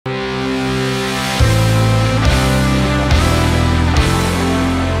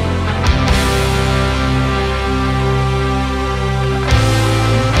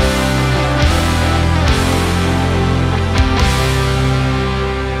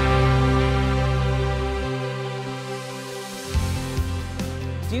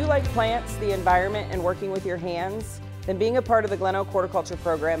like plants, the environment, and working with your hands? Then being a part of the GlenOak Horticulture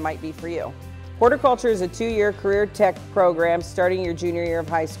program might be for you. Horticulture is a 2-year career tech program starting your junior year of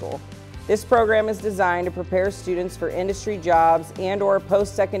high school. This program is designed to prepare students for industry jobs and/or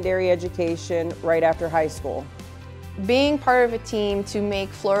post-secondary education right after high school. Being part of a team to make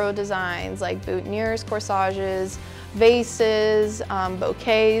floral designs like boutonnieres, corsages, vases,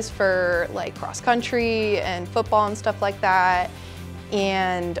 bouquets for like cross country and football and stuff like that,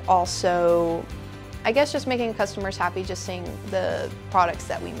 and also I guess just making customers happy just seeing the products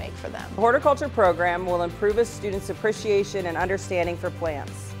that we make for them. The horticulture program will improve a student's appreciation and understanding for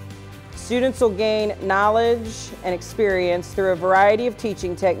plants. Students will gain knowledge and experience through a variety of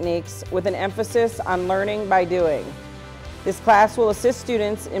teaching techniques with an emphasis on learning by doing. This class will assist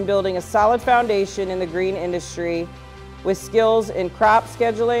students in building a solid foundation in the green industry with skills in crop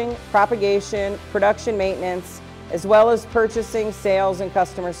scheduling, propagation, production maintenance, as well as purchasing, sales, and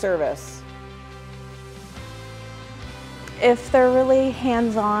customer service. If they're really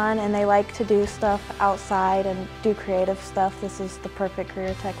hands-on and they like to do stuff outside and do creative stuff, this is the perfect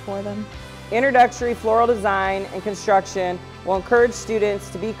career tech for them. Introductory floral design and construction will encourage students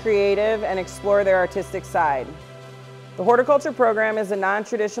to be creative and explore their artistic side. The horticulture program is a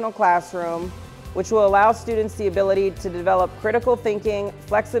non-traditional classroom which will allow students the ability to develop critical thinking,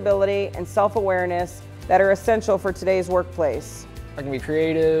 flexibility, and self-awareness that are essential for today's workplace. I can be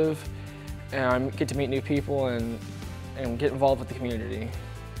creative and get to meet new people and get involved with the community.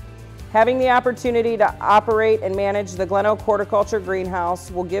 Having the opportunity to operate and manage the GlenOak Horticulture greenhouse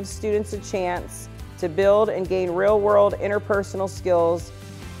will give students a chance to build and gain real-world interpersonal skills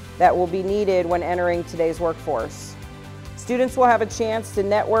that will be needed when entering today's workforce. Students will have a chance to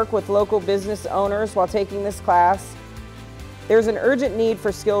network with local business owners while taking this class. There's an urgent need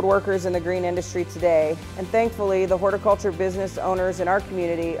for skilled workers in the green industry today, and thankfully the horticulture business owners in our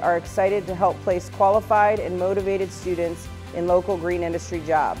community are excited to help place qualified and motivated students in local green industry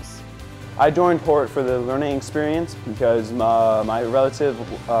jobs. I joined Hort for the learning experience because my relative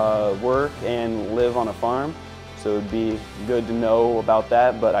work and live on a farm, so it would be good to know about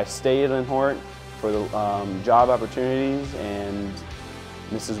that, but I stayed in Hort for the job opportunities, and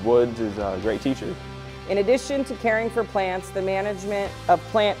Mrs. Woods is a great teacher. In addition to caring for plants, the management of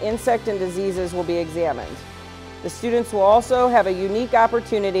plant insect and diseases will be examined. The students will also have a unique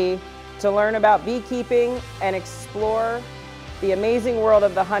opportunity to learn about beekeeping and explore the amazing world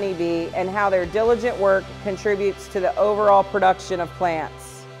of the honeybee and how their diligent work contributes to the overall production of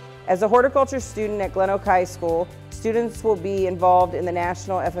plants. As a horticulture student at GlenOak High School, students will be involved in the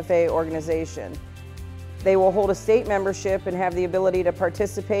National FFA organization. They will hold a state membership and have the ability to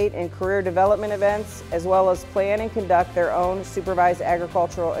participate in career development events as well as plan and conduct their own supervised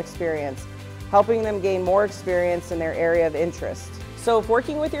agricultural experience, helping them gain more experience in their area of interest. So if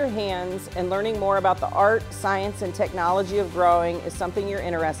working with your hands and learning more about the art, science, and technology of growing is something you're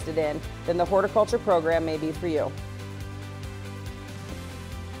interested in, then the horticulture program may be for you.